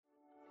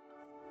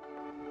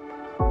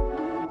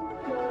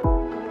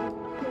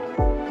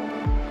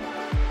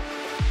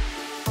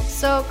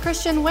So,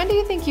 Christian, when do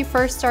you think you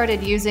first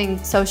started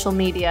using social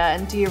media?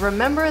 And do you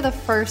remember the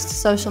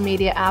first social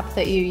media app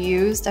that you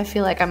used? I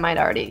feel like I might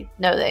already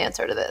know the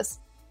answer to this.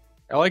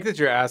 I like that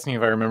you're asking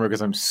if I remember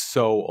because I'm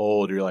so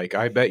old. You're like,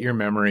 I bet your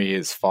memory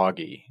is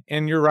foggy.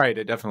 And you're right.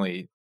 It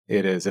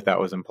is, if that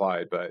was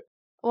implied, but.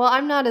 Well,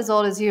 I'm not as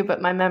old as you,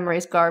 but my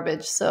memory's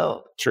garbage,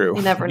 so True.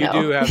 You never know.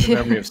 You do have the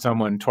memory of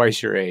someone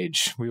twice your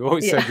age. We've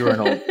always said you were an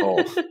old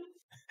soul.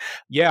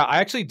 Yeah, I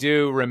actually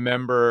do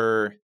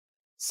remember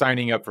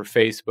signing up for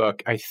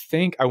Facebook. I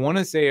want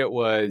to say it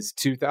was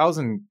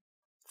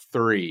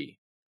 2003.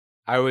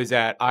 I was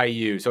at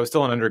IU, so I was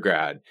still an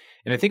undergrad.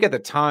 And I think at the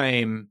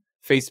time,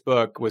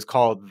 Facebook was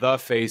called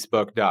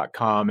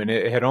thefacebook.com, and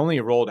it had only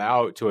rolled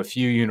out to a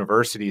few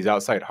universities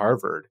outside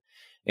Harvard.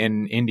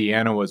 And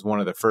Indiana was one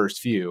of the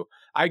first few.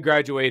 I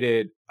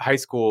graduated high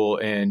school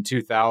in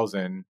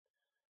 2000.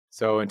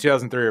 So in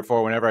 2003 or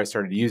 4, whenever I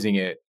started using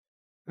it,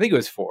 I think it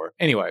was 4.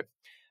 Anyway,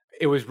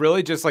 it was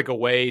really just like a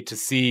way to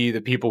see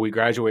the people we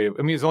graduated.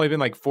 I mean, it's only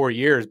been like 4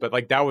 years, but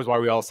like that was why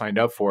we all signed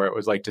up for it. It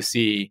was like to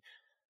see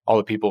all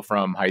the people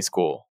from high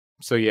school.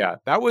 So yeah,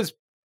 that was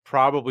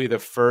probably the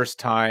first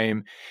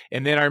time.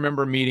 And then I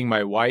remember meeting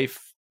my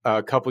wife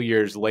a couple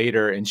years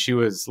later, and she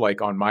was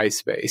like on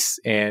MySpace.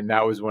 And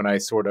that was when I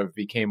sort of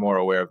became more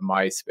aware of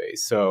MySpace.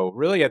 So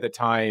really at the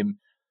time,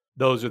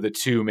 those are the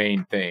two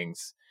main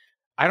things.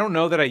 I don't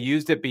know that I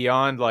used it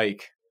beyond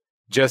like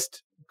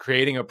just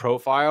creating a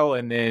profile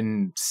and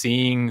then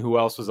seeing who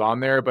else was on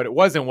there, but it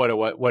wasn't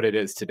what it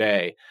is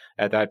today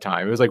at that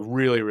time. It was like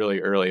really,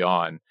 really early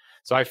on.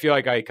 So I feel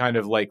like I kind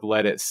of like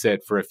let it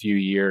sit for a few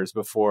years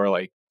before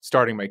like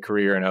starting my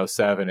career in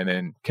 2007 and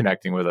then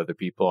connecting with other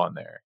people on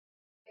there.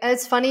 And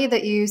it's funny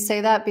that you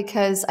say that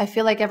because I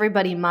feel like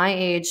everybody my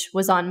age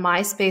was on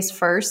MySpace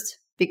first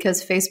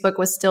because Facebook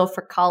was still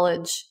for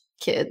college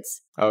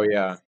kids. Oh,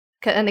 yeah.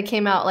 And it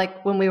came out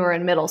like when we were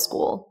in middle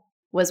school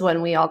was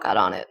when we all got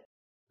on it.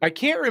 I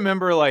can't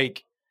remember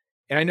like,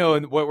 and I know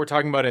what we're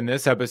talking about in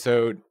this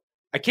episode,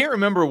 I can't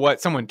remember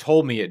what someone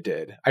told me it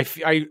did.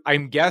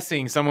 I'm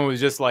guessing someone was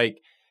just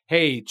like,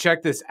 hey,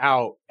 check this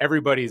out.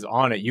 Everybody's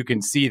on it. You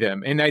can see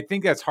them. And I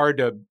think that's hard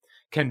to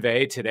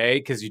convey today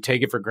because you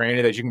take it for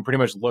granted that you can pretty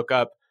much look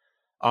up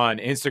on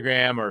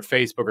Instagram or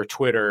Facebook or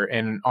Twitter,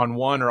 and on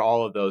one or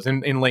all of those,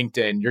 in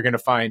LinkedIn, you're going to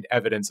find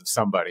evidence of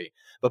somebody.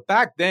 But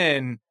back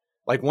then,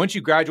 like once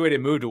you graduated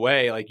and moved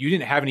away, like you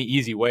didn't have any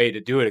easy way to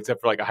do it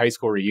except for like a high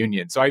school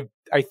reunion. So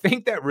I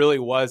think that really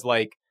was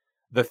like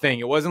the thing.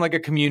 It wasn't like a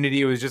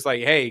community. It was just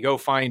like, hey, go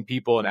find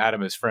people and add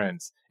them as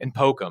friends and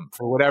poke them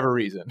for whatever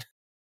reason.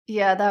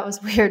 Yeah, that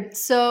was weird.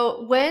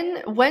 So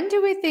when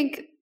do we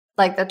think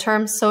like the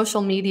term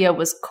social media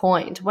was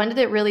coined? When did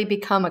it really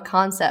become a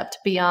concept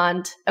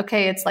beyond,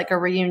 okay, it's like a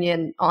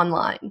reunion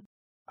online?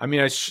 I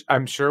mean,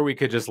 I'm sure we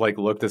could just like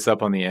look this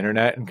up on the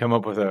internet and come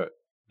up with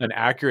an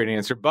accurate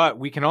answer, but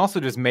we can also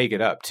just make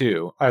it up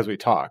too as we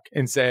talk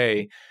and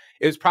say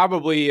it was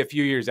probably a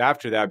few years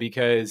after that,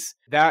 because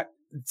that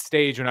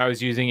stage when I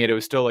was using it, it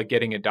was still like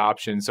getting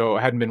adoption. So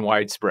it hadn't been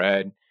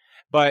widespread.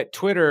 But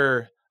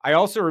Twitter, I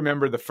also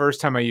remember the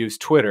first time I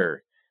used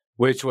Twitter,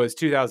 which was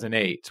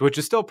 2008, which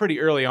is still pretty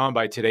early on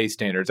by today's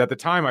standards. At the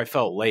time, I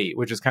felt late,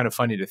 which is kind of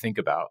funny to think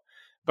about.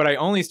 But I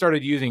only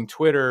started using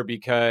Twitter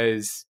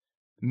because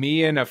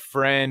me and a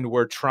friend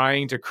were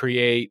trying to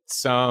create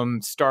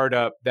some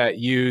startup that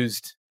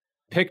used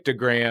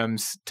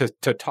pictograms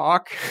to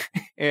talk,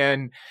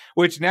 and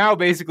which now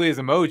basically is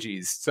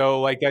emojis.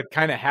 So like that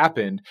kind of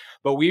happened.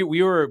 But we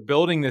were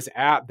building this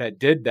app that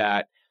did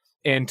that.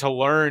 And to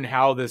learn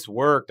how this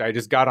worked, I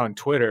just got on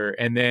Twitter,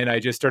 and then I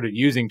just started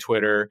using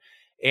Twitter.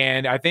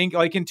 And I think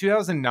like in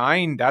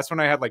 2009, that's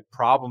when I had like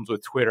problems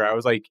with Twitter. I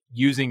was like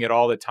using it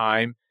all the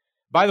time.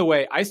 By the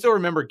way, I still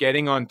remember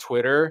getting on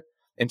Twitter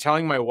and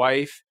telling my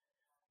wife,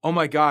 oh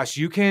my gosh,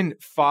 you can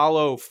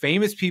follow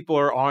famous people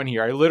are on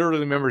here. I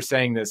literally remember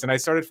saying this, and I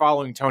started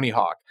following Tony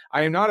Hawk.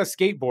 I am not a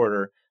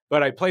skateboarder,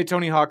 but I played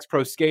Tony Hawk's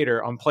Pro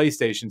Skater on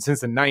PlayStation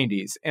since the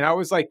 90s. And I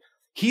was like,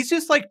 he's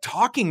just like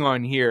talking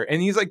on here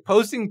and he's like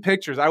posting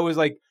pictures. I was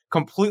like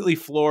completely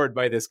floored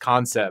by this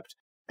concept.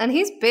 And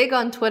he's big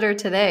on Twitter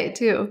today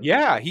too.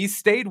 Yeah, he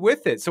stayed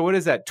with it. So what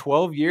is that,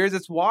 12 years?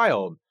 It's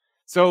wild.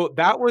 So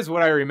that was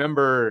what I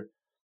remember.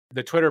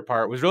 The Twitter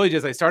part was really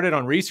just I started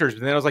on research,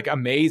 but then I was like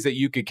amazed that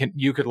you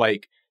could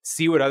like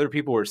see what other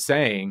people were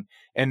saying.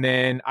 And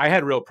then I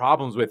had real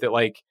problems with it.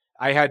 Like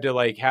I had to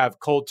like have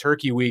cold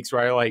turkey weeks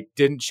where I like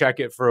didn't check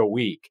it for a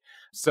week.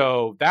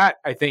 So that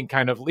I think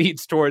kind of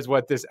leads towards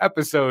what this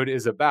episode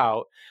is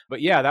about.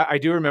 But yeah, I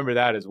do remember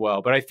that as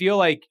well. But I feel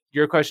like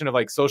your question of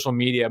like social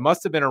media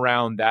must have been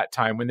around that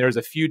time when there's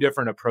a few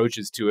different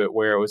approaches to it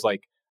where it was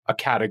like a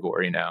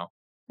category now.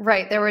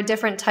 Right. There were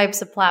different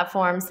types of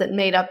platforms that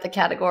made up the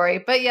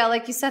category. But yeah,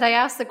 like you said, I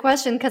asked the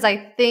question because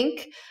I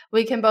think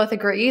we can both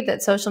agree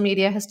that social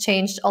media has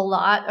changed a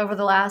lot over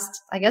the last,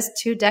 I guess,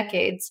 2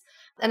 decades,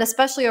 and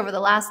especially over the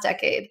last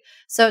decade.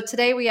 So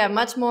today we have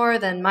much more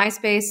than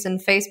MySpace and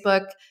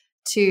Facebook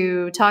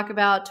to talk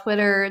about,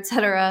 Twitter,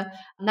 etc.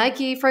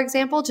 Nike, for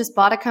example, just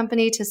bought a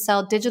company to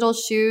sell digital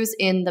shoes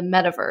in the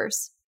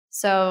metaverse.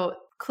 So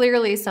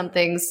clearly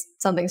something's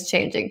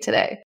changing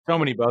today. So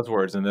many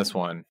buzzwords in this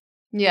one.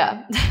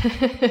 Yeah.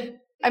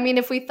 I mean,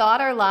 if we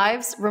thought our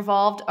lives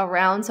revolved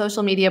around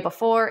social media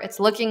before, it's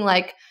looking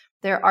like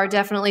there are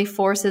definitely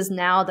forces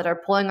now that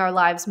are pulling our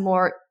lives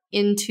more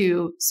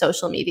into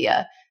social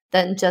media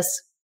than just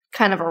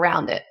kind of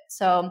around it.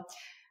 So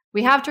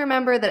we have to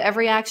remember that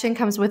every action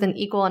comes with an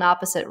equal and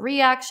opposite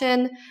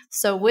reaction.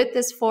 So with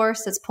this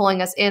force that's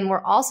pulling us in,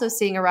 we're also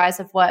seeing a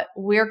rise of what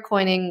we're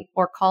coining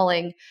or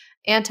calling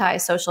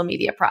anti-social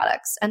media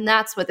products. And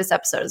that's what this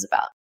episode is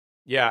about.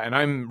 Yeah, and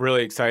I'm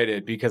really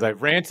excited because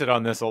I've ranted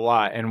on this a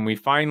lot, and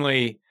we've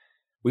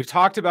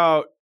talked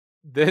about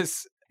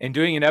this and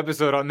doing an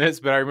episode on this,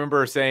 but I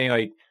remember saying,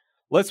 like,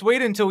 let's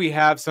wait until we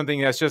have something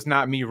that's just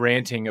not me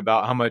ranting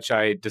about how much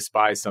I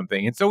despise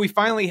something. And so we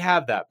finally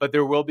have that, but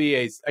there will be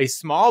a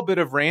small bit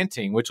of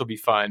ranting, which will be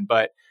fun,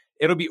 but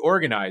it'll be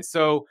organized.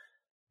 So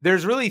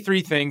there's really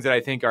three things that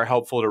I think are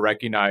helpful to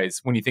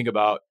recognize when you think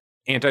about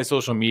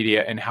anti-social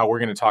media and how we're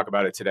going to talk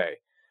about it today.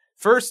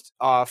 First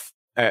off,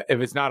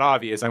 if it's not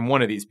obvious, I'm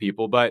one of these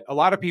people, but a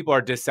lot of people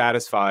are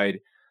dissatisfied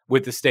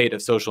with the state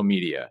of social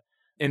media.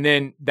 And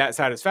then that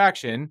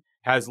satisfaction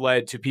has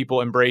led to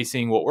people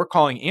embracing what we're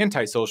calling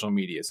anti-social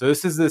media. So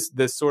this is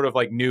this sort of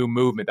like new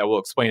movement that we'll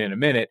explain in a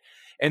minute.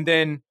 And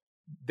then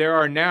there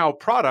are now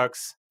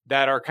products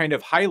that are kind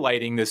of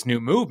highlighting this new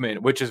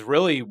movement, which is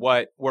really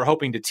what we're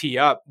hoping to tee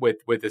up with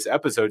this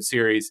episode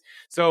series.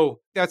 So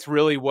that's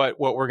really what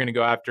we're going to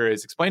go after,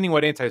 is explaining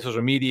what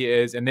anti-social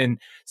media is and then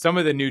some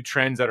of the new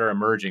trends that are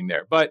emerging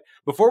there. But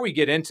before we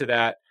get into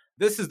that,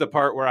 this is the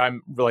part where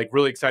I'm like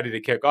really excited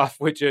to kick off,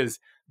 which is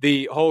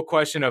the whole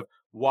question of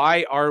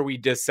why are we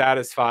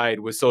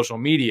dissatisfied with social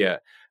media?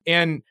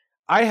 And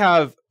I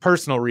have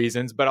personal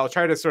reasons, but I'll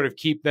try to sort of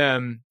keep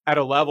them at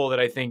a level that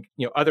I think,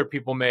 other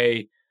people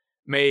may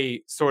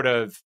sort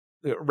of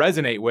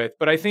resonate with.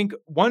 But I think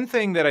one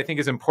thing that I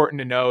think is important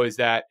to know is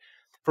that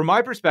from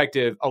my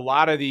perspective, a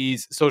lot of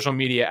these social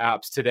media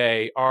apps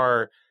today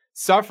are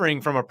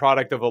suffering from a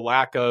product of a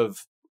lack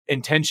of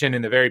intention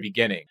in the very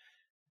beginning.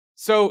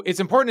 So it's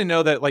important to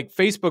know that like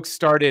Facebook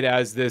started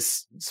as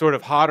this sort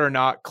of hot or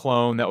not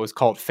clone that was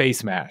called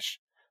Face Mash,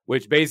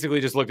 which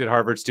basically just looked at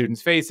Harvard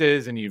students'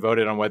 faces and you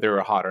voted on whether they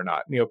were hot or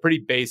not. Pretty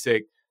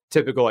basic,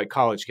 typical like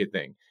college kid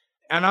thing.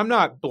 And I'm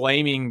not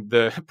blaming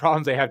the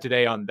problems they have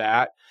today on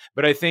that,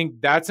 but I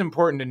think that's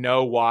important to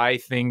know why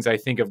things I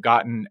think have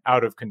gotten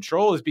out of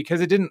control is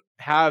because it didn't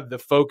have the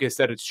focus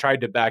that it's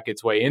tried to back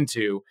its way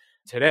into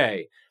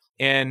today.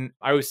 And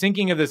I was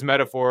thinking of this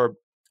metaphor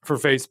for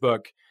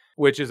Facebook,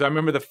 which is I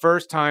remember the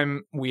first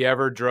time we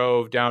ever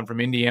drove down from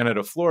Indiana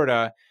to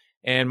Florida,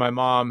 and my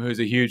mom, who's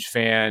a huge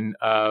fan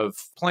of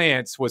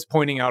plants, was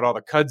pointing out all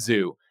the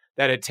kudzu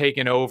that had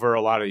taken over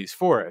a lot of these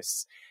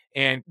forests.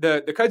 And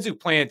the kudzu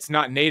plant's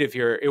not native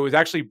here. It was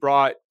actually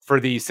brought for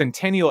the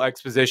Centennial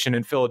Exposition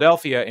in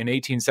Philadelphia in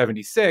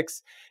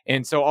 1876.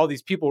 And so all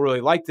these people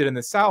really liked it in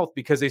the South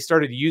because they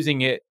started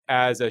using it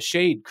as a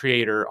shade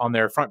creator on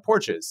their front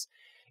porches.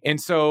 And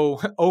so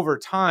over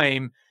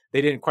time, they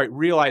didn't quite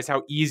realize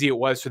how easy it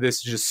was for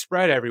this to just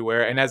spread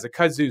everywhere. And as the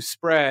kudzu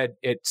spread,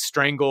 it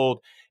strangled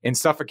and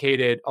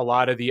suffocated a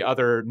lot of the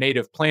other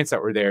native plants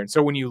that were there. And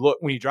so when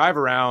you drive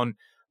around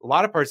a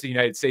lot of parts of the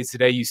United States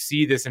today, you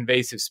see this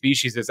invasive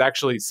species that's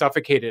actually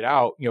suffocated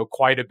out,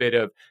 quite a bit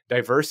of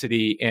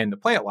diversity in the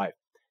plant life.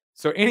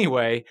 So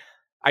anyway,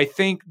 I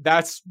think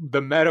that's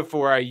the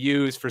metaphor I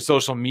use for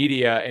social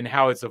media and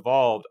how it's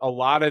evolved. A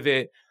lot of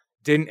it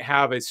didn't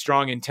have a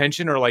strong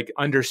intention or like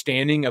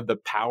understanding of the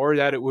power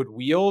that it would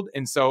wield.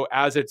 And so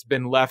as it's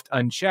been left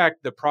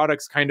unchecked, the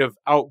product's kind of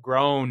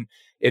outgrown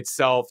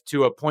itself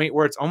to a point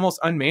where it's almost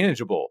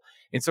unmanageable.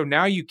 And so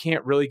now you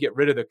can't really get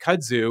rid of the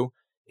kudzu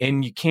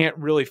and you can't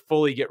really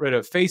fully get rid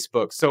of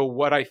Facebook. So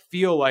what I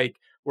feel like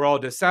we're all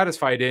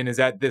dissatisfied in is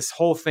that this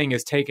whole thing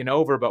is taken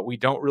over, but we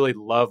don't really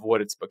love what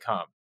it's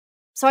become.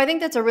 So I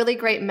think that's a really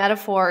great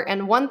metaphor.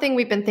 And one thing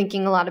we've been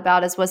thinking a lot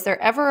about is, was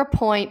there ever a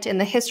point in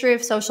the history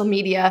of social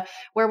media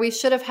where we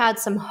should have had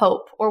some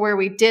hope, or where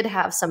we did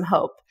have some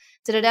hope?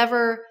 Did it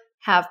ever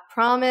have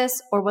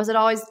promise, or was it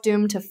always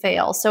doomed to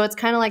fail? So it's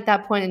kind of like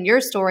that point in your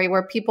story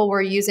where people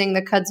were using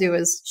the kudzu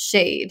as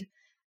shade,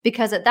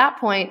 because at that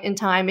point in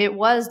time, it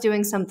was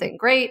doing something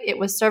great. It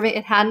was serving,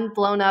 it hadn't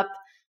blown up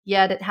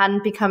yet. It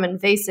hadn't become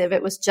invasive.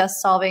 It was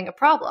just solving a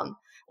problem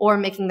or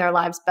making their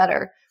lives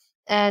better.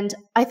 And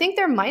I think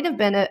there might have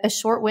been a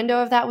short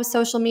window of that with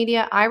social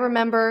media. I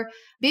remember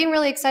being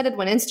really excited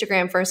when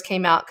Instagram first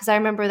came out, because I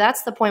remember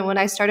that's the point when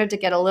I started to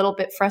get a little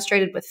bit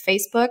frustrated with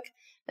Facebook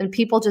and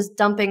people just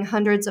dumping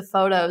hundreds of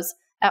photos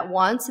at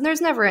once. And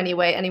there's never any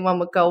way anyone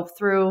would go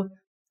through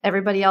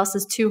everybody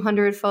else's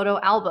 200 photo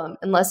album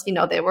unless,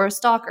 they were a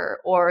stalker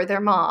or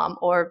their mom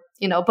or,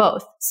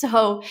 both.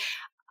 So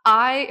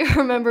I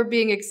remember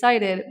being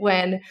excited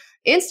when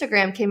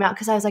Instagram came out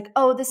because I was like,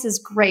 oh, this is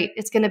great.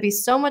 It's going to be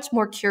so much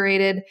more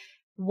curated,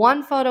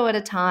 one photo at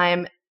a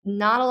time,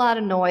 not a lot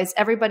of noise.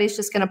 Everybody's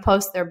just going to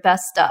post their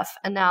best stuff.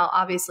 And now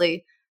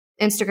obviously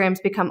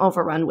Instagram's become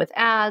overrun with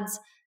ads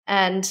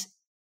and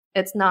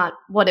it's not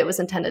what it was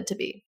intended to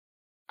be.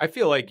 I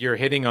feel like you're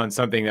hitting on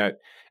something that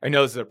I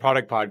know this is a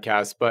product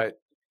podcast, but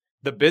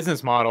the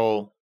business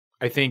model,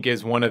 I think,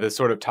 is one of the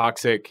sort of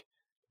toxic,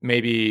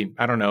 maybe,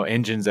 I don't know,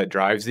 engines that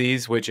drives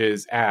these, which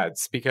is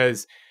ads.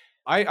 Because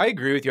I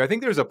agree with you. I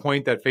think there's a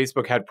point that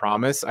Facebook had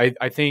promise.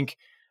 I think,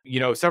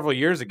 several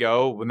years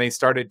ago when they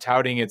started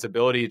touting its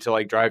ability to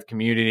like drive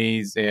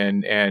communities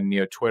and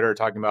Twitter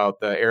talking about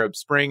the Arab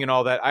Spring and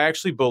all that, I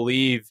actually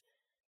believe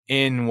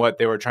in what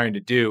they were trying to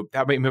do.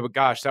 But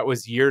gosh, that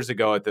was years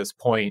ago at this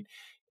point.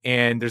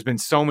 And there's been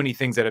so many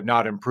things that have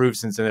not improved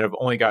since then that have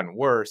only gotten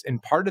worse.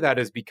 And part of that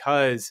is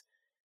because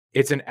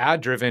it's an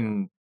ad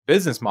driven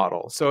business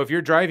model. So if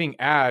you're driving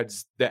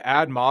ads, the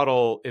ad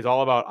model is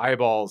all about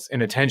eyeballs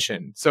and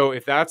attention. So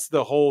if that's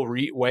the whole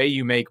way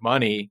you make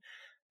money,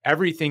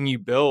 everything you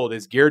build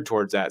is geared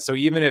towards that. So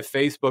even if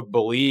Facebook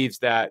believes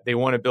that they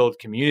want to build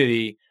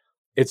community,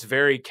 it's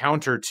very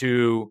counter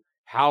to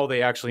how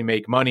they actually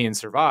make money and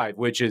survive,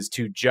 which is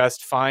to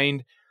just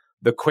find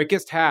the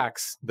quickest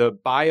hacks, the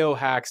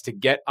biohacks to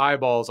get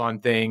eyeballs on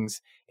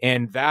things.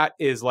 And that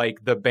is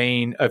like the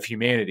bane of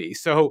humanity.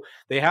 So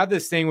they have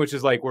this thing, which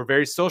is like, we're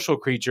very social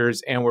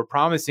creatures and we're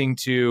promising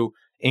to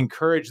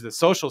encourage the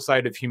social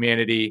side of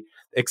humanity,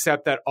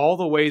 except that all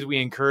the ways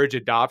we encourage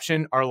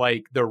adoption are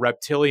like the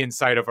reptilian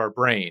side of our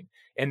brain.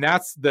 And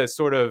that's the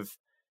sort of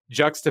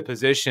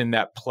juxtaposition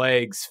that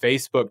plagues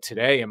Facebook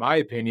today, in my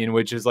opinion,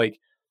 which is like,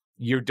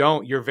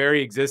 your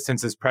very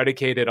existence is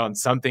predicated on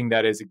something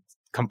that is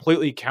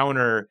completely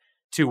counter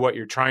to what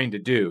you're trying to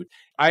do.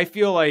 I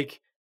feel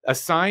like a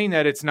sign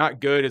that it's not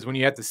good is when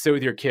you have to sit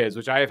with your kids,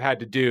 which I have had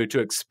to do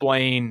to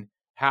explain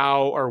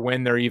how or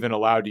when they're even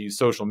allowed to use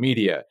social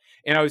media.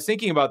 And I was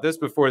thinking about this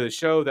before the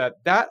show,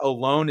 that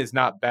alone is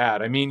not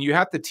bad. I mean, you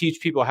have to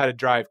teach people how to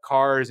drive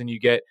cars and you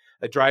get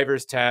a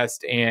driver's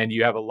test and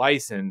you have a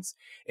license.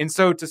 And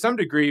so to some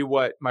degree,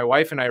 what my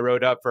wife and I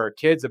wrote up for our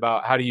kids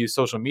about how to use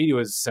social media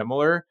was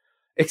similar,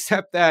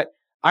 except that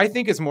I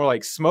think it's more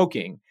like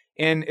smoking.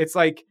 And it's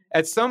like,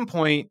 at some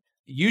point,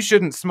 you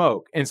shouldn't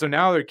smoke. And so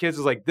now their kids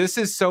are like, this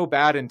is so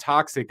bad and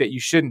toxic that you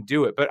shouldn't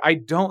do it. But I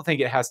don't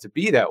think it has to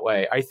be that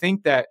way. I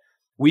think that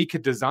we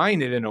could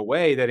design it in a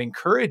way that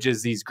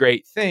encourages these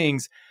great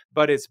things,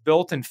 but it's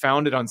built and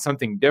founded on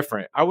something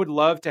different. I would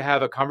love to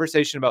have a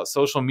conversation about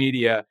social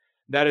media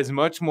that is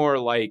much more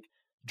like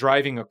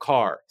driving a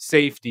car,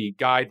 safety,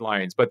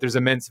 guidelines, but there's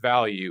immense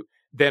value,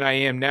 than I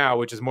am now,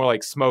 which is more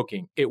like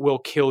smoking. It will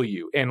kill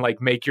you and like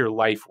make your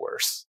life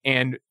worse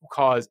and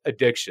cause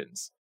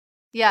addictions.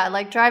 Yeah,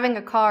 like driving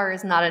a car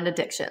is not an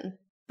addiction,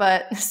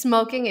 but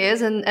smoking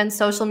is, and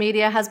social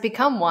media has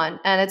become one.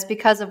 And it's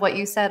because of what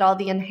you said, all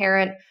the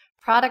inherent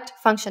product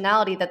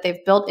functionality that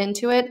they've built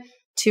into it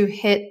to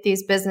hit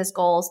these business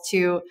goals,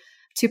 to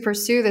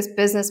pursue this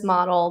business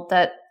model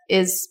that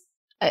is,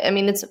 I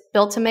mean, it's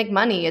built to make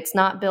money. It's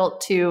not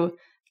built to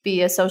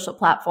be a social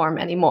platform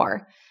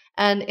anymore.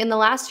 And in the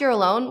last year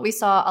alone, we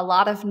saw a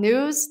lot of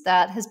news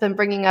that has been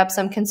bringing up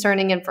some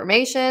concerning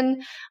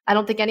information. I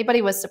don't think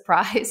anybody was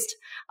surprised.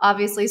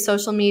 Obviously,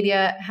 social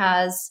media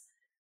has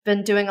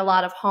been doing a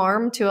lot of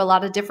harm to a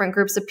lot of different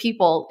groups of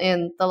people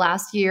in the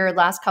last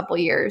couple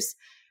years.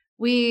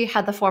 We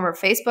had the former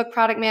Facebook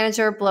product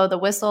manager blow the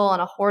whistle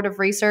on a horde of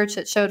research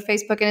that showed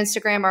Facebook and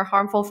Instagram are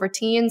harmful for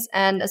teens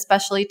and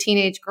especially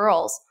teenage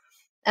girls.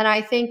 And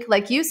I think,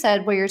 like you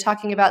said, where you're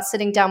talking about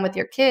sitting down with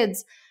your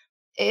kids,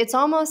 it's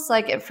almost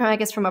like,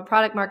 from a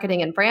product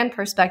marketing and brand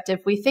perspective,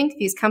 we think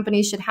these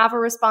companies should have a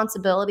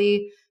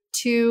responsibility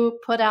to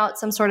put out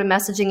some sort of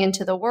messaging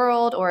into the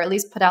world, or at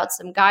least put out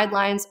some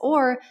guidelines,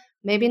 or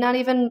maybe not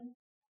even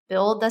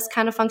build this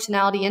kind of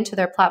functionality into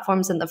their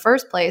platforms in the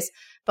first place.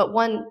 But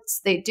once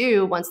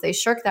they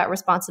shirk that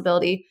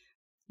responsibility,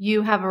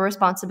 you have a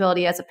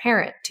responsibility as a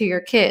parent to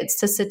your kids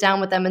to sit down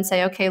with them and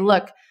say, okay,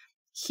 look,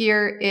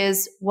 here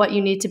is what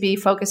you need to be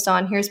focused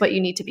on. Here's what you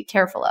need to be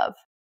careful of.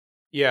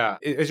 Yeah.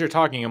 As you're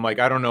talking, I'm like,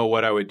 I don't know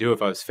what I would do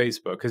if I was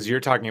Facebook, because you're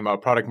talking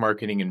about product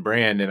marketing and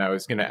brand. And I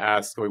was going to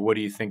ask, like, what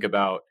do you think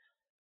about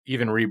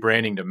even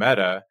rebranding to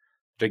Meta,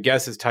 which I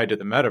guess is tied to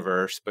the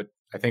metaverse. But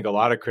I think a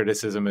lot of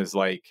criticism is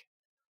like,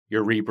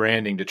 you're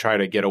rebranding to try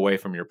to get away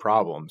from your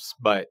problems.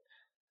 But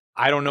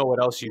I don't know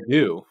what else you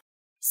do.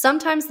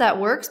 Sometimes that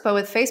works, but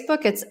with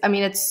Facebook,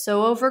 it's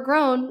so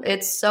overgrown.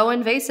 It's so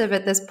invasive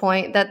at this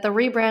point that the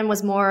rebrand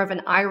was more of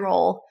an eye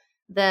roll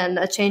than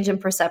a change in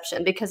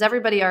perception, because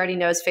everybody already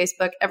knows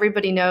Facebook.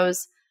 Everybody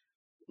knows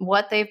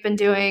what they've been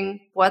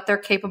doing, what they're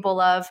capable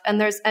of. And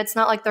it's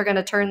not like they're going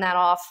to turn that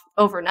off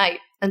overnight.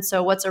 And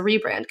so what's a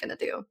rebrand going to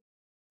do?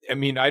 I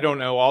mean, I don't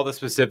know all the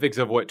specifics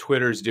of what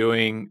Twitter's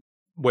doing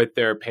with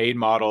their paid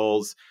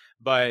models,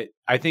 but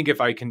I think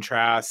if I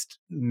contrast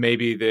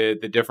maybe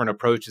the different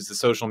approaches to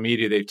social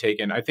media they've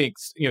taken, I think,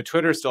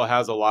 Twitter still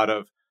has a lot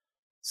of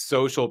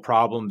social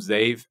problems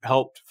they've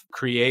helped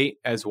create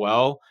as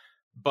well.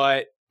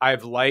 But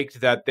I've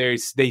liked that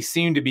they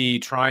seem to be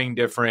trying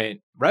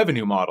different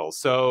revenue models.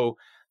 So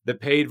the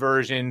paid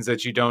versions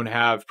that you don't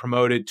have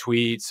promoted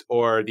tweets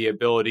or the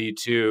ability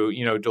to,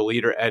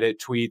 delete or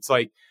edit tweets,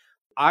 like,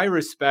 I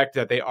respect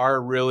that they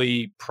are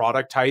really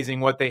productizing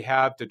what they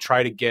have to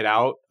try to get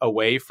out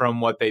away from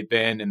what they've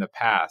been in the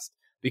past.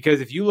 Because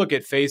if you look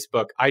at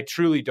Facebook, I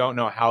truly don't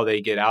know how they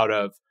get out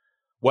of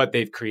what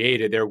they've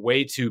created. They're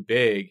way too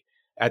big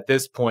at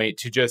this point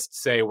to just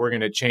say we're going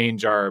to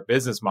change our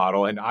business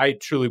model. And I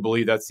truly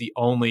believe that's the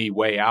only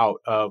way out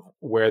of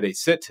where they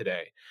sit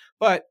today.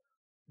 But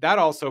that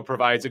also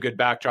provides a good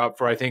backdrop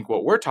for, I think,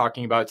 what we're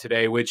talking about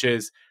today, which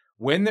is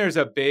when there's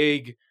a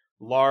big,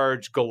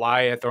 large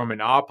Goliath or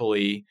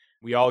monopoly,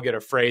 we all get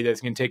afraid that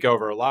it's going to take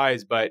over our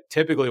lives. But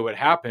typically what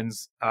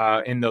happens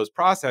in those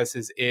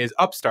processes is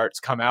upstarts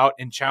come out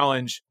and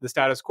challenge the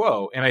status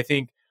quo. And I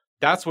think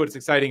that's what's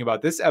exciting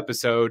about this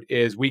episode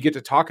is we get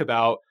to talk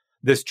about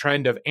this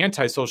trend of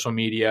anti-social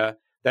media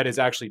that is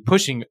actually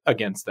pushing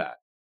against that.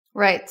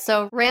 Right.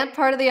 So rant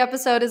part of the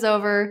episode is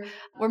over.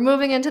 We're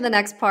moving into the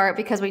next part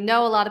because we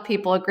know a lot of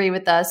people agree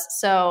with us.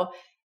 So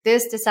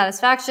this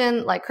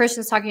dissatisfaction, like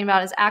Christian's talking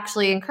about, is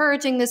actually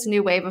encouraging this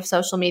new wave of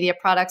social media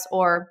products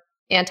or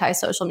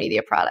anti-social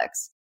media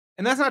products.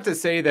 And that's not to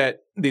say that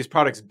these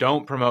products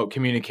don't promote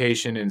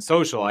communication and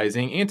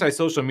socializing.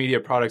 Anti-social media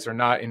products are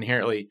not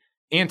inherently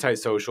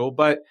antisocial,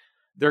 but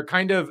they're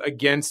kind of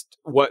against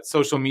what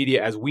social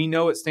media as we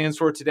know it stands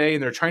for today.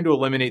 And they're trying to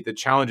eliminate the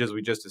challenges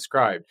we just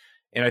described.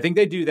 And I think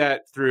they do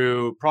that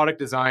through product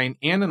design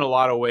and in a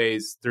lot of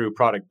ways through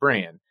product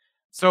brand.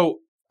 So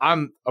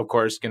I'm, of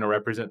course, going to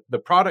represent the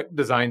product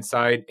design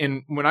side.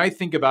 And when I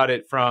think about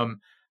it from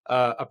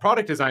a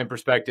product design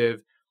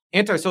perspective,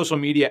 anti-social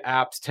media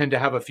apps tend to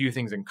have a few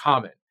things in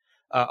common.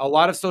 A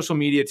lot of social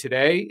media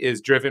today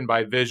is driven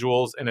by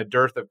visuals and a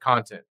dearth of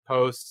content,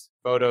 posts,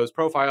 photos,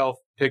 profile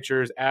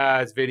pictures,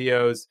 ads,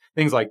 videos,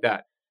 things like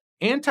that.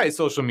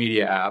 Anti-social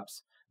media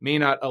apps may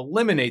not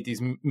eliminate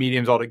these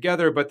mediums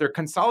altogether, but they're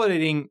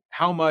consolidating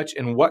how much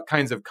and what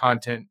kinds of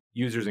content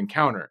users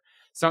encounter.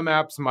 Some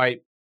apps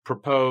might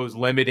propose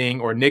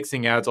limiting or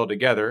nixing ads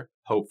altogether,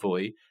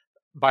 hopefully.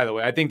 By the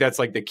way, I think that's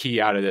like the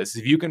key out of this.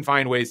 If you can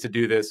find ways to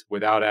do this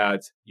without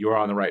ads, you're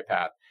on the right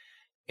path.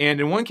 And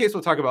in one case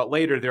we'll talk about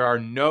later, there are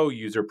no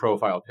user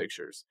profile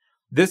pictures.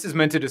 This is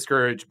meant to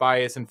discourage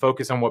bias and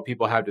focus on what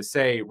people have to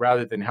say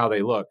rather than how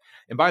they look.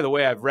 And by the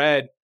way, I've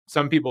read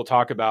some people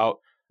talk about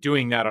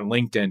doing that on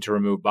LinkedIn to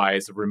remove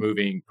bias of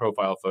removing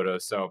profile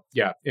photos. So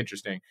yeah,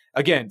 interesting.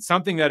 Again,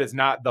 something that is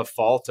not the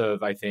fault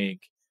of, I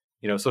think,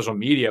 social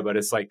media, but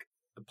it's like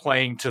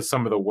playing to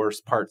some of the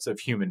worst parts of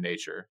human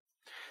nature.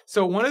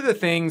 So one of the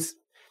things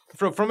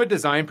from a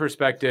design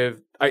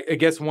perspective, I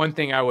guess one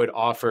thing I would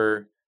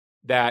offer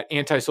that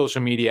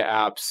anti-social media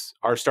apps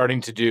are starting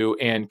to do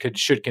and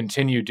should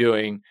continue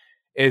doing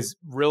is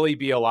really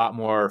be a lot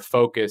more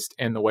focused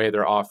in the way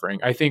they're offering.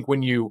 I think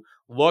when you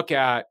look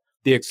at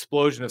the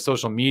explosion of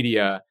social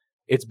media,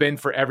 it's been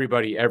for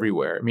everybody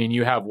everywhere. I mean,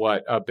 you have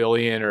a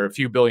billion or a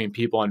few billion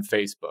people on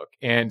Facebook.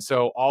 And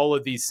so all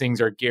of these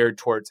things are geared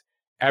towards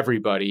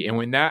everybody. And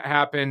when that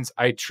happens,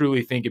 I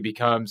truly think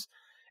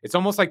it's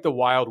almost like the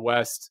Wild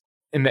West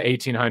in the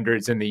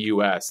 1800s in the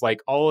US.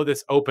 Like all of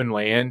this open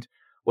land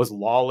was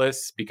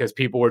lawless because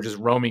people were just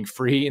roaming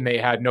free and they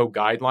had no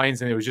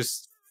guidelines. And it was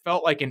just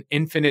felt like an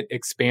infinite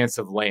expanse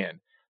of land.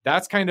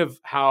 That's kind of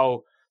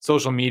how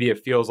social media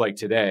feels like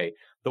today.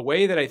 The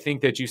way that I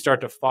think that you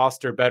start to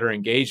foster better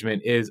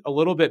engagement is a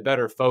little bit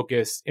better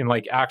focus in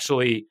like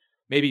actually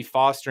maybe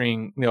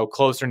fostering,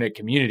 closer knit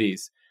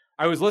communities.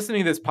 I was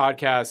listening to this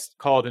podcast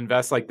called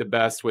Invest Like the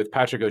Best with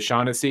Patrick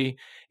O'Shaughnessy,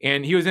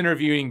 and he was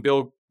interviewing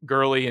Bill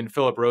Gurley and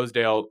Philip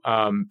Rosedale.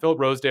 Philip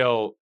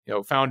Rosedale,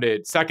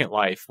 founded Second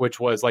Life, which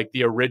was like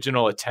the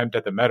original attempt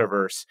at the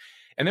metaverse.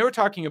 And they were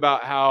talking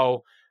about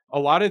how a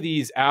lot of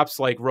these apps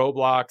like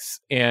Roblox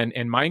and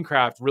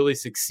Minecraft really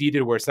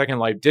succeeded where Second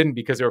Life didn't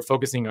because they were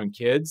focusing on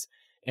kids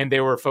and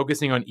they were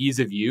focusing on ease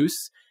of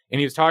use. And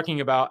he was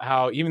talking about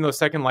how even though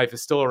Second Life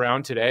is still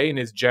around today and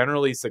is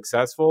generally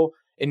successful,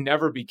 it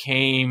never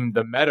became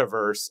the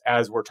metaverse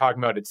as we're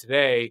talking about it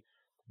today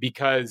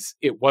because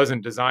it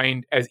wasn't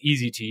designed as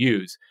easy to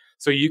use.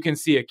 So you can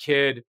see a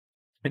kid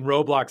in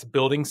Roblox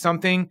building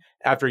something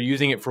after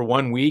using it for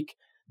 1 week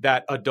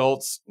that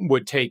adults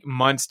would take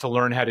months to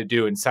learn how to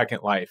do in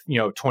Second Life,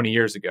 20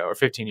 years ago or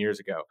 15 years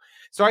ago.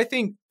 So I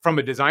think from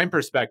a design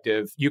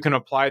perspective, you can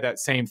apply that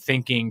same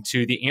thinking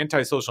to the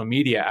anti-social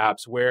media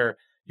apps where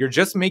you're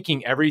just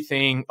making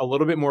everything a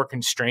little bit more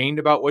constrained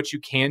about what you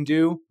can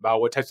do,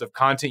 about what types of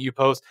content you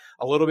post,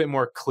 a little bit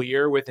more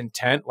clear with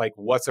intent, like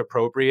what's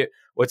appropriate,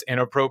 what's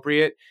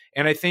inappropriate.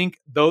 And I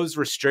think those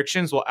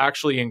restrictions will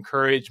actually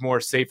encourage more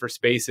safer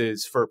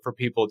spaces for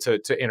people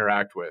to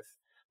interact with.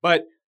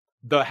 But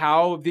the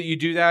how that you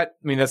do that,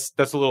 I mean, that's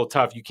a little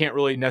tough. You can't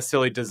really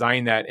necessarily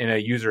design that in a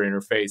user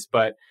interface.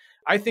 But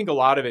I think a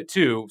lot of it,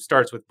 too,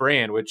 starts with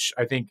brand, which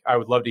I think I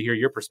would love to hear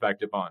your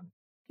perspective on.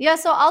 Yeah,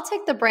 so I'll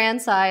take the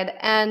brand side.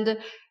 And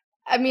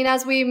I mean,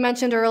 as we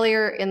mentioned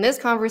earlier in this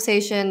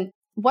conversation,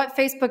 what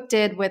Facebook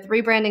did with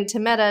rebranding to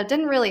Meta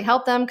didn't really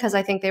help them because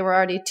I think they were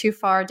already too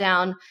far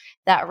down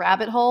that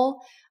rabbit hole.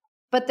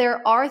 But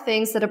there are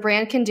things that a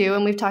brand can do,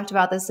 and we've talked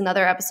about this in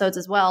other episodes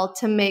as well,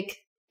 to make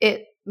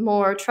it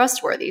more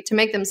trustworthy, to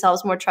make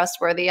themselves more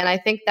trustworthy. And I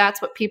think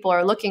that's what people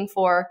are looking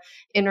for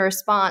in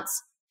response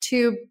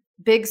to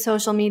big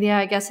social media,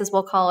 I guess as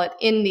we'll call it,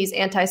 in these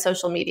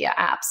anti-social media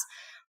apps.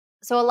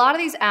 So a lot of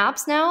these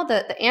apps now,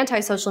 the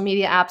anti-social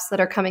media apps that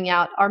are coming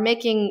out, are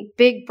making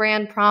big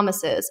brand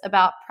promises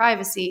about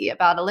privacy,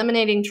 about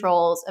eliminating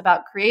trolls,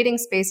 about creating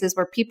spaces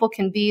where people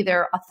can be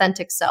their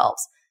authentic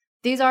selves.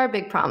 These are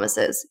big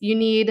promises. You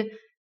need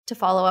to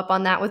follow up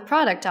on that with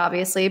product,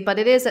 obviously, but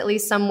it is at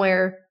least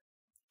somewhere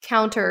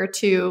counter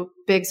to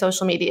big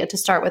social media to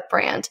start with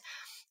brand.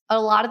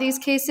 A lot of these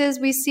cases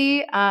we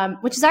see,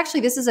 which is actually,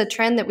 this is a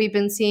trend that we've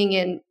been seeing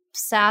in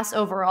SaaS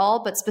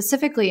overall, but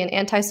specifically in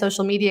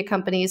anti-social media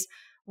companies.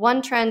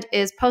 One trend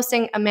is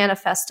posting a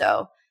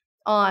manifesto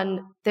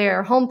on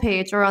their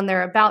homepage or on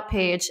their about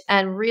page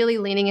and really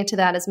leaning into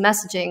that as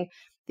messaging.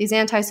 These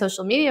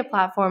anti-social media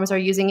platforms are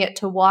using it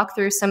to walk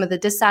through some of the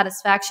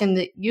dissatisfaction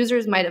that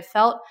users might have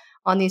felt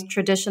on these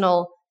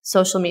traditional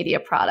social media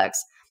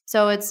products.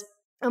 So it's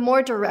a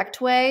more direct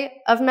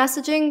way of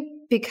messaging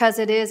because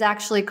it is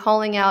actually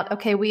calling out,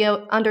 okay, we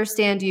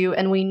understand you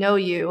and we know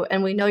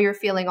you're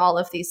feeling all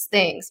of these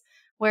things.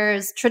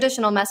 Whereas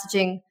traditional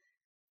messaging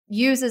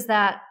uses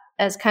that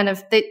as kind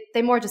of,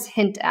 they more just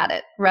hint at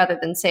it rather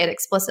than say it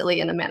explicitly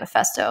in a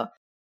manifesto.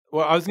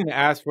 Well, I was going to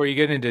ask before you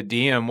get into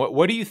Diem,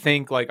 what do you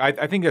think? Like,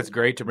 I think that's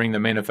great to bring the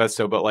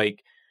manifesto, but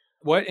like,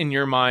 what in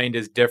your mind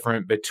is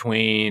different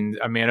between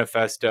a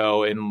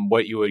manifesto and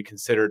what you would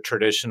consider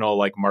traditional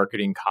like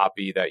marketing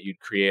copy that you'd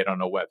create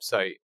on a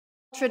website?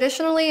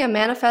 Traditionally, a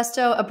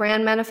manifesto, a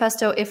brand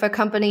manifesto, if a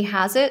company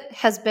has it,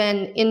 has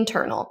been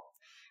internal.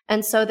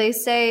 And so they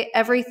say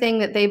everything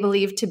that they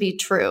believe to be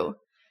true.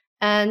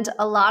 And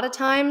a lot of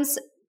times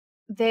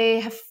they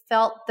have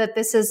felt that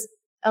this is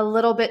a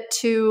little bit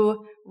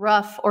too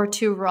rough or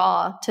too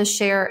raw to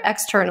share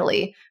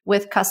externally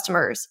with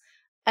customers.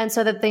 And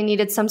so that they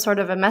needed some sort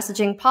of a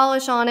messaging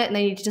polish on it, and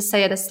they needed to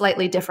say it a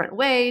slightly different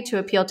way to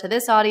appeal to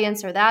this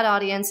audience or that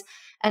audience.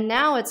 And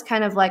now it's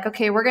kind of like,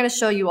 okay, we're going to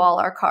show you all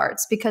our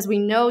cards because we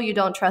know you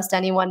don't trust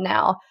anyone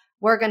now.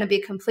 We're going to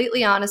be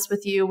completely honest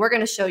with you. We're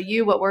going to show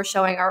you what we're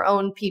showing our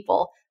own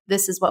people.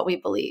 This is what we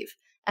believe.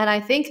 And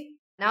I think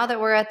now that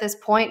we're at this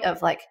point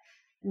of like,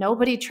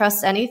 nobody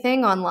trusts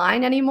anything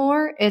online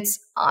anymore, it's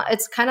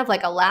kind of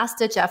like a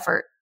last-ditch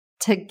effort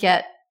to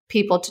get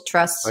people to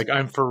trust. Like,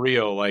 I'm for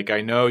real. Like,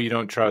 I know you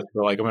don't trust,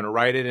 but like, I'm going to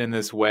write it in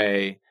this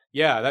way.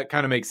 Yeah, that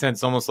kind of makes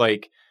sense. Almost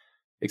like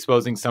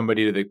exposing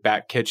somebody to the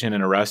back kitchen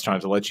in a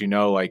restaurant to let you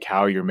know like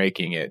how you're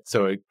making it.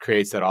 So it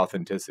creates that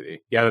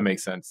authenticity. Yeah, that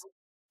makes sense.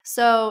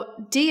 So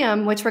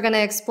Diem, which we're going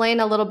to explain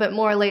a little bit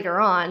more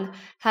later on,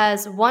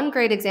 has one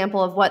great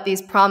example of what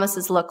these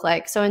promises look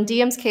like. So in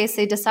Diem's case,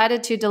 they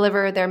decided to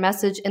deliver their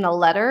message in a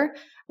letter,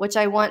 which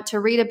I want to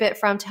read a bit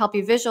from to help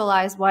you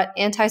visualize what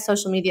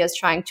anti-social media is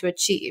trying to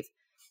achieve.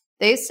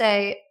 They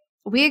say,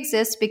 "We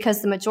exist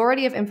because the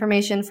majority of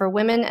information for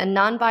women and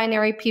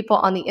non-binary people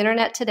on the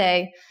internet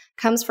today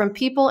comes from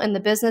people in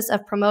the business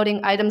of promoting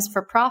items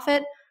for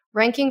profit,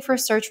 ranking for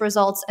search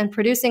results, and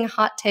producing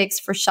hot takes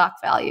for shock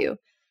value.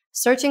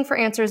 Searching for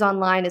answers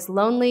online is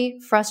lonely,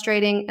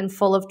 frustrating, and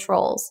full of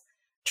trolls.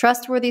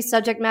 Trustworthy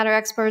subject matter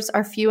experts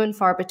are few and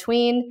far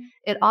between.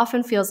 It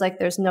often feels like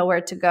there's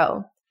nowhere to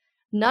go.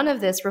 None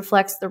of this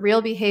reflects the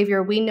real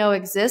behavior we know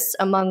exists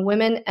among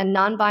women and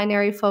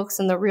non-binary folks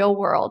in the real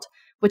world,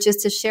 which is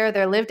to share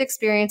their lived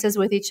experiences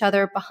with each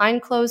other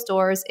behind closed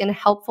doors in a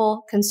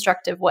helpful,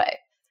 constructive way."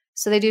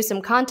 So they do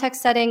some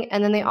context setting,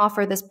 and then they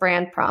offer this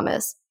brand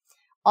promise.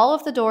 All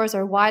of the doors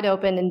are wide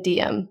open in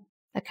Diem.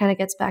 That kind of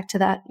gets back to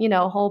that,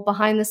 whole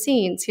behind the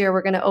scenes. Here,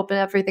 we're going to open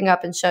everything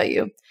up and show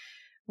you.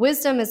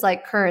 Wisdom is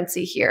like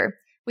currency here.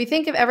 We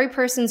think of every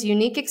person's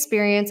unique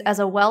experience as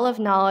a well of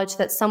knowledge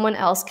that someone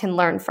else can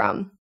learn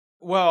from.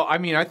 Well, I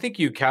mean, I think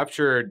you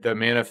captured the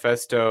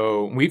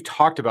manifesto. We've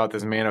talked about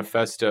this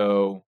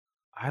manifesto,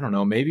 I don't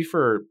know, maybe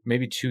for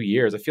 2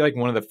 years. I feel like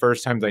one of the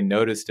first times I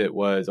noticed it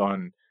was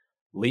on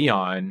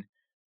Leon,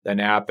 an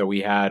app that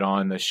we had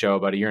on the show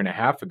about a year and a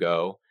half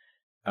ago,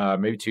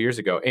 maybe 2 years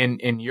ago. And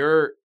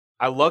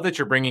I love that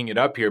you're bringing it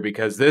up here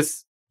because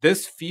this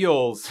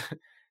feels,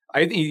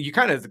 I think you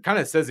kind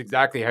of says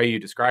exactly how you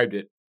described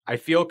it. I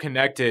feel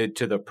connected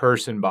to the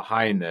person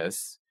behind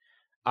this.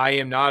 I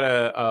am not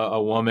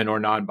a woman or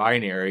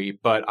non-binary,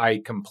 but I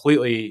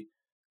completely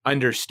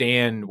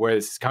understand where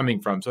this is coming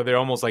from. So they're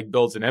almost like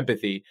builds an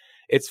empathy.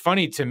 It's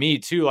funny to me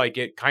too, like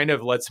it kind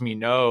of lets me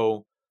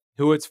know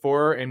who it's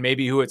for and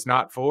maybe who it's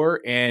not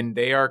for. And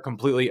they are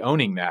completely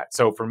owning that.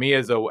 So for me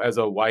as a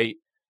white,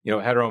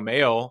 hetero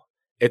male,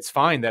 it's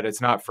fine that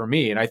it's not for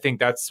me. And I think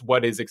that's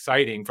what is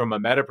exciting from a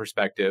meta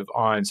perspective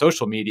on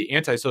social media,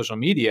 anti-social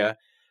media,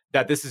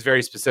 that this is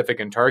very specific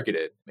and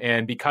targeted.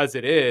 And because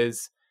it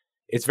is,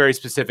 it's very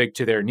specific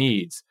to their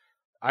needs.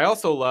 I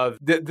also love,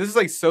 this is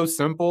like so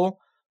simple,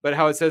 but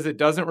how it says it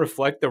doesn't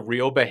reflect the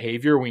real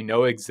behavior we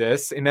know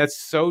exists. And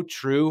that's so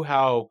true,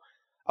 how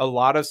a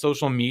lot of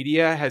social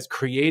media has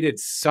created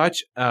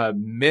such a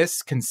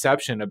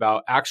misconception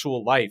about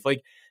actual life.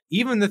 Like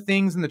even the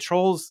things and the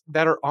trolls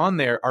that are on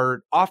there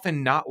are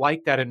often not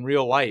like that in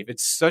real life.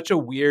 It's such a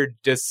weird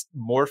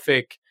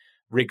dysmorphic,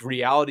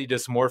 reality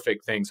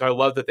dysmorphic thing. So I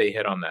love that they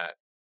hit on that.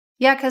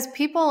 Yeah, because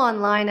people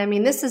online, I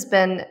mean, this has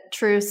been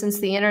true since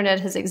the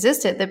internet has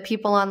existed, that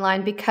people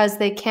online, because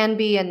they can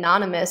be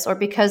anonymous or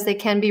because they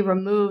can be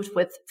removed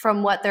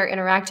from what they're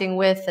interacting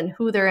with and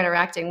who they're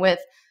interacting with,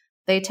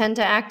 they tend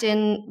to act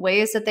in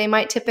ways that they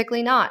might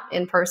typically not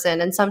in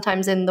person, and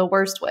sometimes in the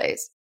worst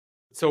ways.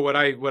 So what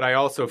I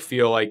also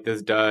feel like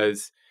this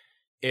does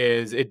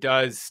is it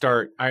does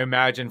start, I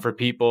imagine for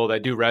people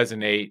that do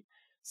resonate,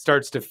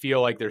 starts to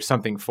feel like there's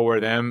something for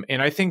them.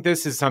 And I think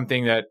this is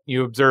something that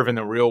you observe in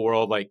the real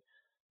world. Like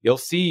you'll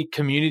see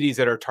communities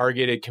that are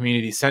targeted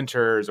community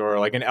centers or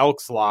like an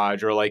Elks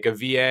Lodge or like a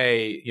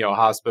VA,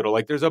 hospital.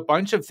 Like there's a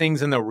bunch of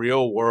things in the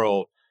real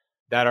world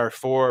that are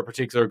for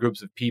particular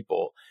groups of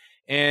people.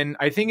 And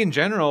I think in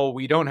general,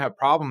 we don't have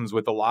problems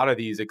with a lot of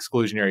these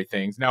exclusionary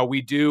things. Now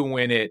we do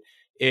when it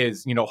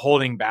is,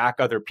 holding back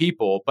other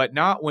people, but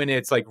not when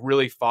it's like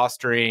really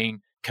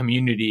fostering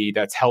community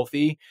that's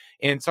healthy.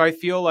 And so I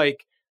feel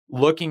like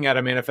looking at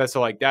a manifesto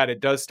like that, it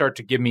does start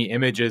to give me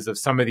images of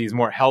some of these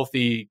more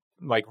healthy,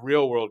 like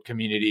real world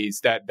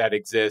communities that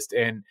exist.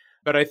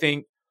 But I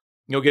think,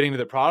 getting to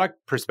the product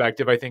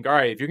perspective, I think, all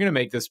right, if you're going to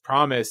make this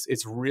promise,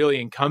 it's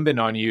really incumbent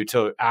on you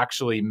to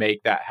actually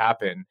make that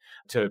happen,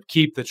 to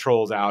keep the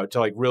trolls out, to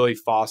like really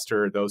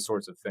foster those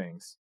sorts of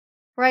things.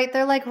 Right.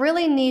 They're like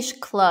really niche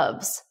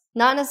clubs.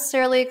 Not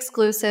necessarily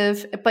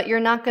exclusive, but you're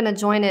not going to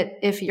join it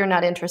if you're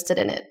not interested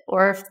in it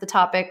or if the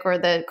topic or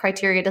the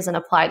criteria doesn't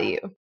apply to you.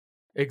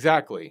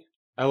 Exactly.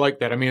 I like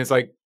that. I mean, it's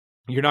like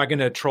you're not going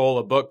to troll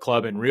a book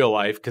club in real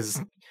life because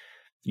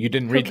you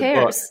didn't read the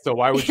book. So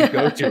why would you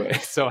go to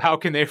it? So how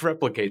can they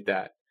replicate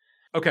that?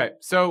 Okay.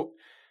 So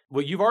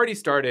well, you've already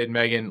started,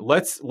 Megan.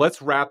 Let's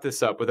wrap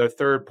this up with our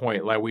third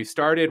point. Like we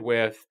started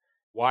with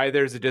why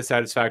there's a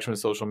dissatisfaction with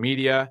social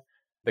media,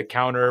 the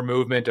counter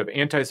movement of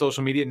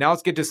anti-social media. Now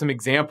let's get to some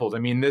examples. I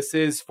mean, this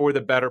is for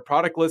the better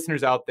product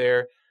listeners out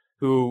there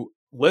who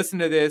listen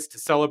to this to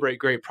celebrate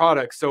great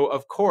products. So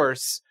of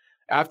course,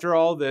 after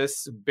all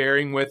this,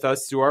 bearing with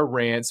us through our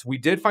rants, we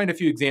did find a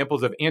few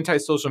examples of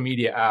anti-social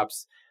media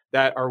apps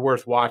that are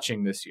worth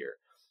watching this year.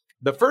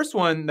 The first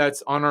one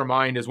that's on our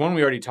mind is one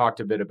we already talked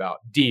a bit about,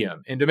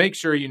 Diem. And to make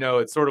sure you know,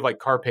 it's sort of like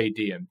Carpe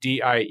Diem,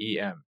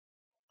 DIEM.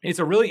 It's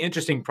a really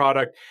interesting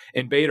product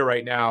in beta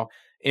right now.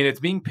 And it's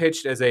being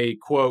pitched as a,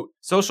 quote,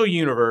 social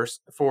universe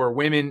for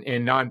women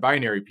and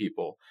non-binary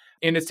people.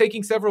 And it's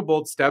taking several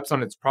bold steps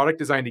on its product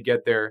design to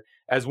get there.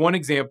 As one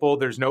example,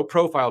 there's no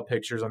profile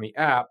pictures on the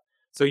app,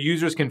 so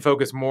users can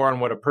focus more on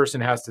what a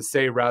person has to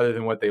say rather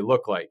than what they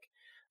look like.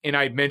 And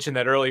I mentioned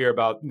that earlier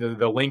about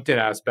the LinkedIn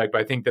aspect,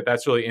 but I think that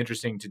that's really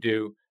interesting to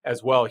do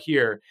as well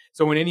here.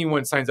 So when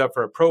anyone signs up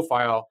for a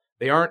profile,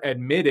 they aren't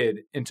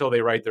admitted until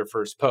they write their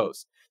first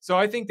post. So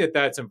I think that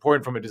that's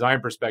important from a design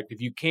perspective.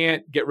 You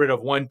can't get rid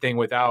of one thing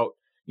without,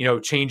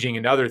 changing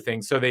another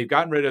thing. So they've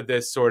gotten rid of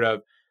this sort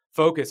of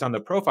focus on the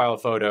profile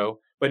photo,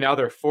 but now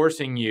they're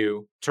forcing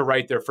you to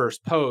write their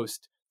first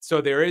post.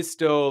 So there is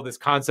still this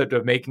concept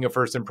of making a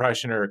first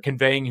impression or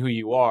conveying who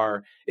you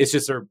are. It's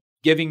just they're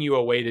giving you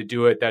a way to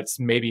do it that's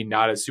maybe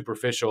not as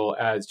superficial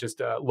as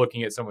just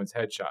looking at someone's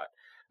headshot.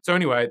 So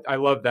anyway, I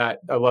love that.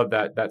 I love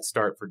that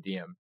start for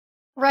Diem.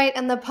 Right.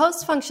 And the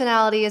post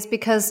functionality is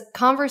because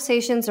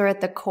conversations are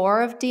at the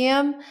core of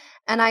Diem.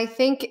 And I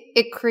think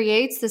it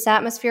creates this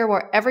atmosphere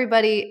where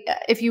everybody,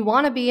 if you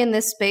want to be in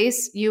this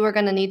space, you are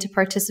going to need to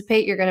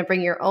participate. You're going to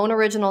bring your own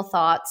original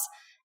thoughts.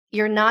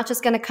 You're not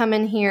just going to come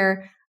in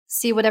here,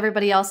 see what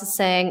everybody else is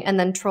saying, and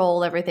then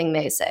troll everything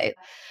they say.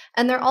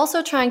 And they're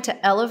also trying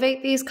to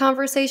elevate these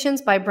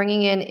conversations by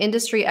bringing in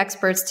industry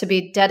experts to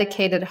be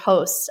dedicated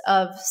hosts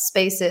of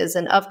spaces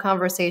and of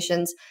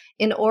conversations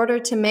in order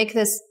to make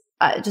this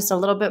just a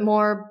little bit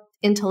more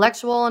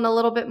intellectual and a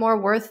little bit more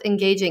worth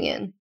engaging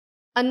in.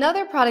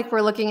 Another product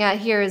we're looking at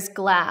here is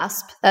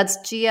Glasp. That's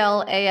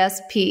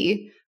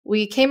GLASP.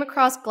 We came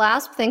across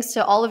Glasp thanks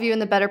to all of you in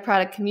the Better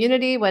Product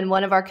community when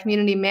one of our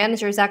community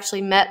managers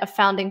actually met a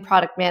founding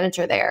product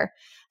manager there.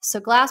 So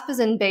Glasp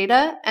is in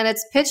beta, and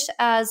it's pitched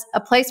as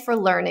a place for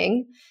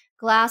learning.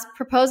 Glasp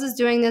proposes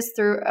doing this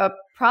through a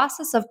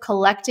process of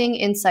collecting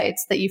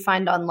insights that you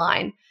find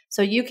online.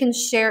 So you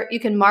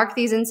can mark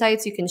these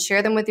insights, you can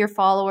share them with your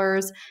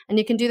followers, and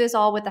you can do this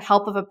all with the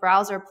help of a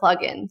browser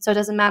plugin. So it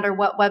doesn't matter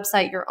what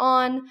website you're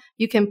on,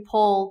 you can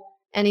pull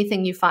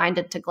anything you find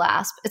into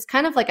Glasp. It's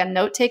kind of like a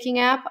note-taking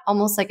app,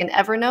 almost like an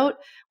Evernote,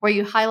 where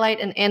you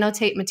highlight and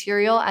annotate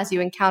material as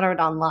you encounter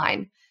it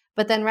online.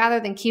 But then rather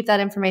than keep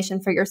that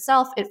information for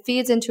yourself, it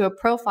feeds into a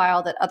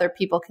profile that other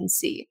people can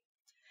see.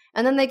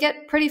 And then they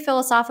get pretty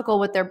philosophical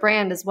with their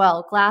brand as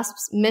well.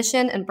 Glasp's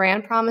mission and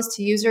brand promise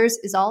to users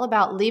is all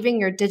about leaving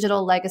your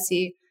digital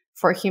legacy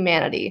for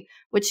humanity,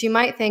 which you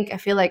might think, I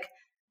feel like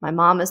my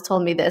mom has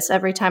told me this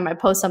every time I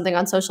post something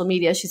on social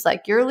media. She's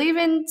like, you're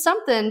leaving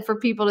something for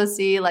people to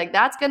see. Like,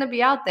 that's going to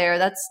be out there.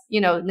 That's,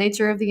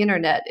 nature of the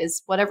internet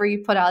is whatever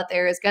you put out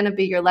there is going to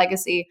be your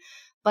legacy.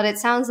 But it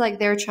sounds like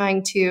they're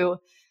trying to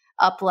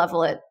up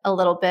level it a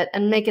little bit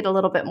and make it a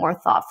little bit more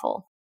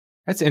thoughtful.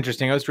 That's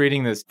interesting. I was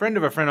reading this. Friend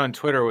of a friend on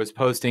Twitter was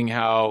posting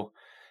how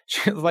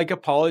she like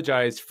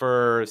apologized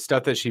for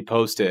stuff that she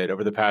posted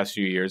over the past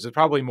few years. It's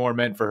probably more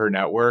meant for her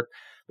network.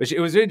 But it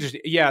was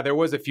interesting. Yeah, there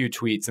was a few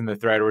tweets in the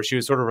thread where she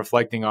was sort of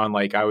reflecting on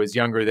like, I was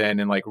younger then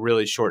and like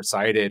really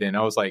short-sighted. And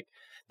I was like,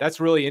 that's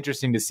really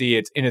interesting to see.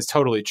 It's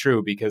totally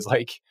true because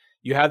like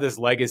you have this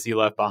legacy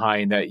left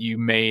behind that you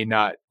may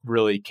not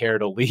really care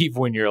to leave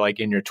when you're like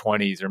in your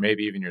 20s or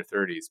maybe even your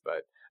 30s.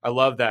 But I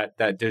love that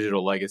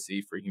digital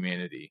legacy for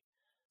humanity.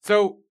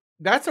 So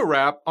that's a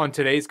wrap on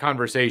today's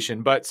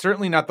conversation, but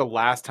certainly not the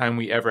last time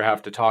we ever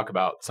have to talk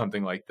about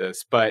something like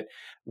this. But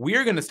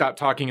we're going to stop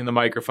talking in the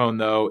microphone,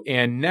 though.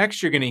 And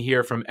next, you're going to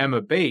hear from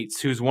Emma Bates,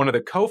 who's one of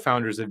the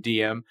co-founders of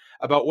Diem,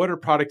 about what her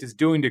product is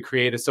doing to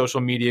create a social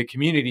media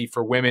community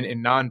for women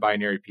and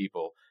non-binary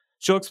people.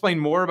 She'll explain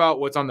more about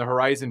what's on the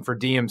horizon for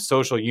Diem's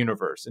social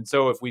universe. And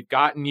so if we've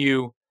gotten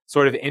you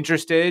sort of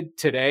interested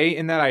today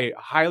in that, I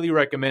highly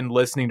recommend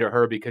listening to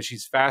her because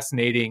she's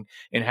fascinating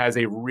and has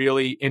a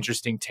really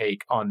interesting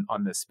take on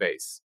this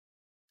space.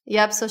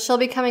 Yep, so she'll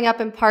be coming up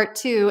in part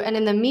 2. And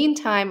in the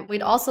meantime,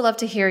 we'd also love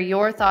to hear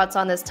your thoughts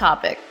on this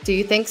topic. Do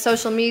you think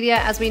social media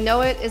as we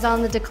know it is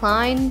on the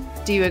decline?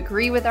 Do you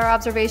agree with our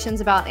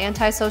observations about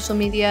anti-social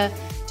media?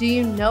 Do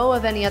you know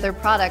of any other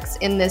products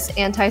in this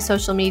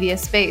anti-social media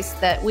space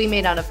that we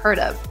may not have heard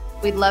of?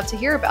 We'd love to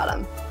hear about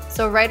them.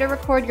 So write or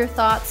record your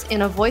thoughts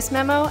in a voice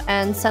memo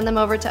and send them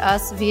over to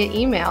us via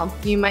email.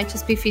 You might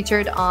just be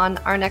featured on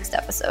our next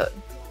episode.